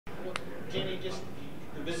Well, Jennie, just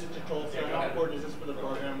the visit to Tulsa, how important is this for the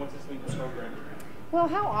program? What's this mean for the program? Well,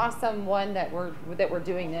 how awesome, one, that we're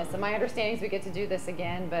doing this. And my understanding is we get to do this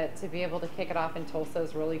again, but to be able to kick it off in Tulsa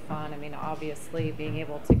is really fun. I mean, obviously being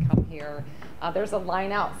able to come here, there's a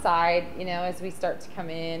line outside, you know, as we start to come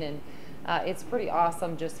in, and it's pretty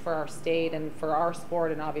awesome just for our state and for our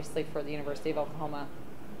sport, and obviously for the University of Oklahoma.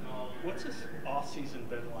 What's this off season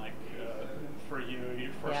been like for you?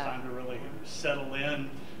 Your first Yeah. time to really settle in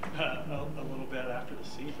a little bit after the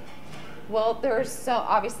season. Well,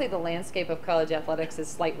 obviously the landscape of college athletics is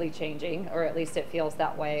slightly changing, or at least it feels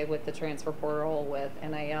that way with the transfer portal, with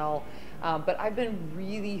NIL. But I've been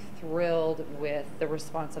really thrilled with the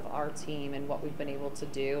response of our team and what we've been able to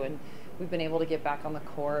do. And we've been able to get back on the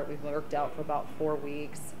court. We've worked out for about 4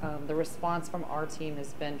 weeks. The response from our team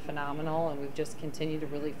has been phenomenal, and we've just continued to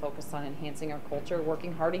really focus on enhancing our culture,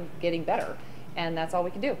 working hard and getting better. And that's all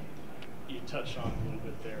we can do. You touched on it a little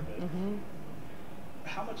bit there, but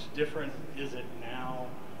how much different is it now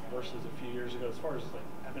versus a few years ago, as far as like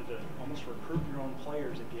having to almost recruit your own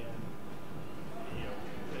players again, you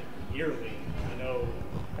know, yearly? I know,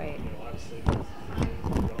 Right. you know, obviously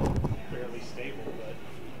it's all fairly stable, but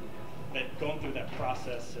that going through that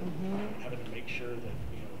process and having to make sure that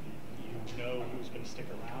you know who's going to stick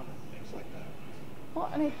around and things like that. Well,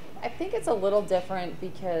 and I think it's a little different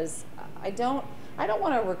because I don't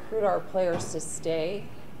want to recruit our players to stay.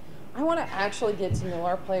 I want to actually get to know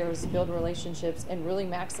our players, build relationships, and really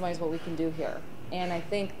maximize what we can do here. And I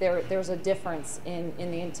think there's a difference in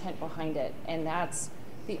the intent behind it, and that's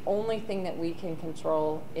the only thing that we can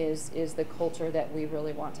control is the culture that we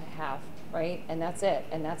really want to have, right? And that's it,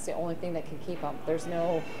 and that's the only thing that can keep them. There's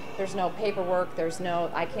no paperwork.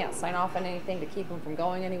 I can't sign off on anything to keep them from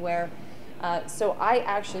going anywhere. So I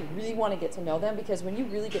actually really want to get to know them, because when you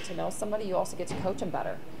really get to know somebody, you also get to coach them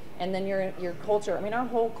better. And then your culture, I mean, our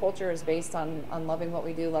whole culture is based on loving what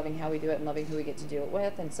we do, loving how we do it, and loving who we get to do it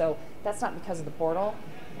with. And so that's not because of the portal,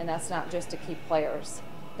 and that's not just to keep players.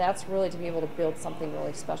 That's really to be able to build something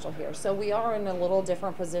really special here. So we are in a little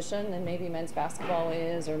different position than maybe men's basketball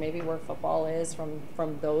is, or maybe where football is from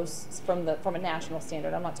a national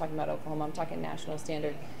standard. I'm not talking about Oklahoma, I'm talking national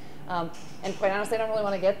standard. And quite honestly, I don't really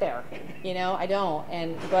want to get there. You know, I don't.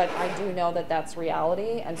 But I do know that that's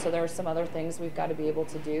reality. And so there are some other things we've got to be able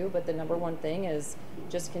to do. But the number one thing is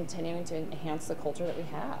just continuing to enhance the culture that we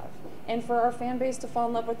have. And for our fan base to fall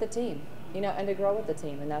in love with the team, you know, and to grow with the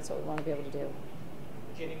team. And that's what we want to be able to do.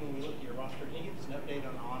 Jennie, when we look at your roster, can you give us an update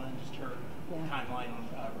on Anna and just her timeline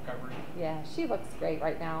recovery? Yeah, she looks great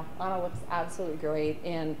right now. Anna looks absolutely great.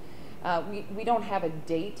 And we don't have a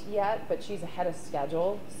date yet, but she's ahead of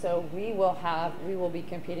schedule. So we will be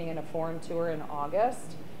competing in a foreign tour in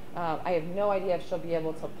August. I have no idea if she'll be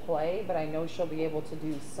able to play, but I know she'll be able to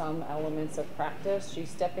do some elements of practice. She's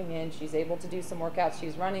stepping in, she's able to do some workouts,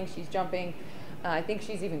 she's running, she's jumping. I think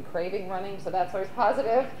she's even craving running, so that's always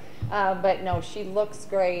positive. But no, she looks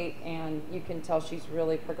great, and you can tell she's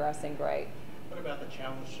really progressing great. What about the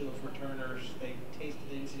challenge to those returners? They tasted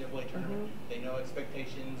the NCAA tournament. They know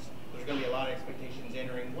expectations. There's going to be a lot of expectations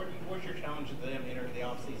entering. What's your challenge to them entering the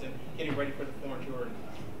offseason, getting ready for the foreign tour and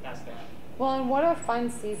past that? Well, and what a fun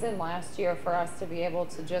season last year for us to be able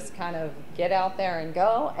to just kind of get out there and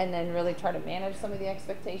go, and then really try to manage some of the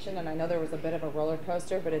expectation. And I know there was a bit of a roller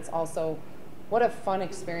coaster, but it's also what a fun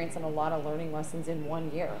experience and a lot of learning lessons in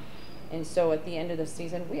 1 year. And so at the end of the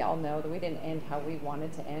season, we all know that we didn't end how we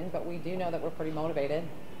wanted to end, but we do know that we're pretty motivated.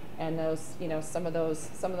 And those, you know, some of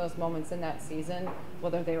those moments in that season,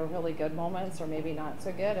 whether they were really good moments or maybe not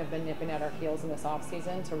so good, have been nipping at our heels in this off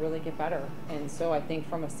season to really get better. And so I think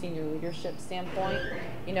from a senior leadership standpoint,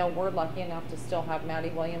 you know, we're lucky enough to still have Maddie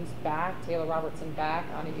Williams back, Taylor Robertson back,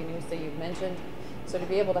 Anna Yunusa you've mentioned. So to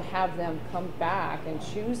be able to have them come back and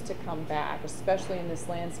choose to come back, especially in this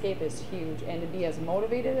landscape, is huge. And to be as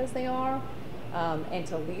motivated as they are, and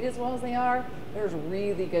to lead as well as they are, there's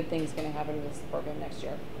really good things going to happen in this program next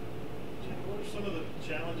year. What are some of the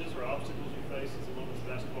challenges or obstacles you face as a women's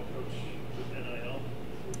basketball coach with NIL,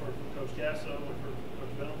 or for Coach Gasso, or for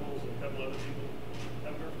Coach Venables, and a couple other people? I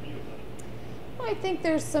haven't heard from you about it. Well, I think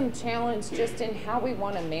there's some challenge just in how we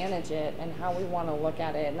want to manage it and how we want to look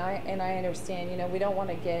at it. And I understand, you know, we don't want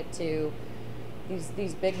to get to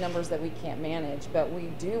these big numbers that we can't manage, but we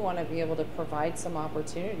do want to be able to provide some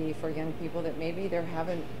opportunity for young people that maybe there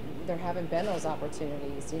haven't been those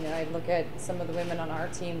opportunities. You know, I look at some of the women on our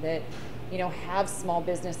team that, you know, have small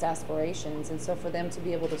business aspirations, and so for them to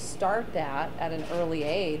be able to start that at an early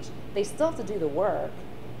age, they still have to do the work.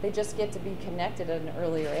 They just get to be connected at an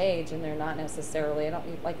earlier age, and they're not necessarily, I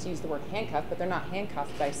don't like to use the word handcuffed, but they're not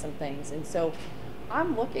handcuffed by some things. And so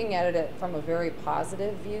I'm looking at it from a very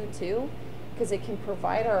positive view too, because it can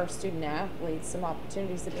provide our student athletes some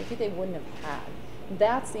opportunities that maybe they wouldn't have had.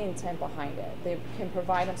 That's the intent behind it. They can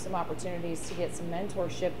provide them some opportunities to get some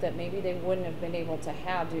mentorship that maybe they wouldn't have been able to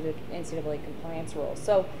have due to NCAA compliance rules.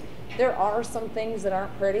 So there are some things that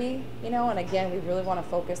aren't pretty, and again, we really want to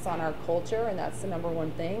focus on our culture, and that's the number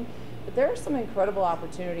one thing. But there are some incredible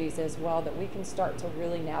opportunities as well that we can start to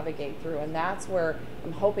really navigate through, and that's where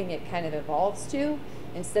I'm hoping it kind of evolves to,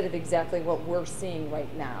 instead of exactly what we're seeing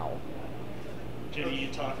right now. Jennie, you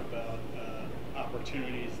talk about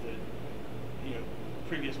opportunities that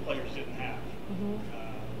previous players didn't have. Mm-hmm.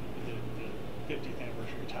 The 50th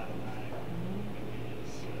anniversary of Title IX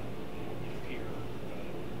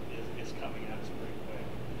is coming at us pretty quick.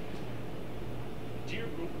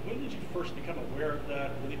 When did you first become aware of that?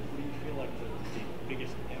 What do you feel like the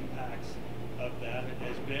biggest impacts of that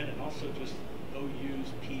has been, and also just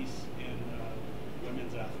OU's piece in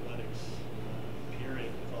women's athletics,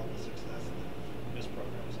 period, with all the success that this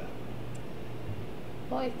program has had?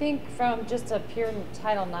 Well, I think from just a pure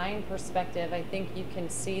Title IX perspective, I think you can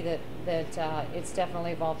see that it's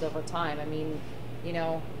definitely evolved over time. I mean,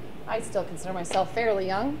 I still consider myself fairly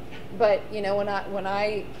young, but when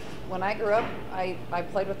I grew up, I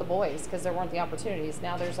played with the boys because there weren't the opportunities.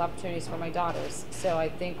 Now there's opportunities for my daughters, so I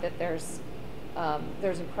think that there's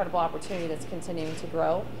incredible opportunity that's continuing to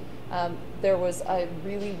grow. There was a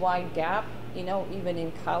really wide gap, even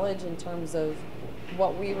in college in terms of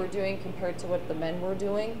what we were doing compared to what the men were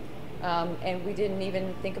doing, and we didn't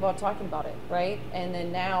even think about talking about it, right? And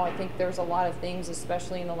then now I think there's a lot of things,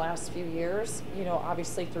 especially in the last few years,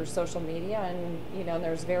 obviously through social media, and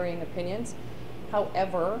there's varying opinions.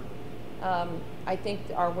 However, I think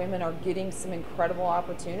our women are getting some incredible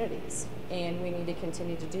opportunities, and we need to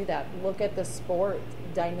continue to do that. Look at the sport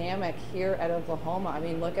dynamic here at Oklahoma. I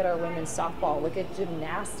mean, look at our women's softball, look at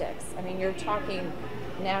gymnastics. I mean, you're talking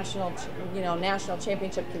national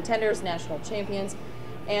championship contenders, national champions,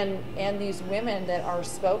 and these women that are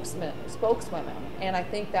spokeswomen, and I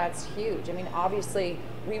think that's huge. I mean, obviously,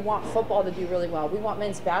 we want football to do really well. We want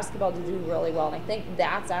men's basketball to do really well, and I think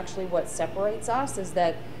that's actually what separates us, is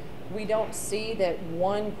that we don't see that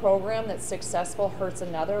one program that's successful hurts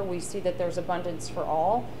another. We see that there's abundance for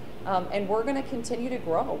all, and we're going to continue to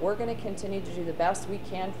grow. We're going to continue to do the best we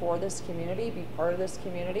can for this community, be part of this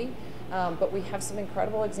community, but we have some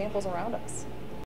incredible examples around us.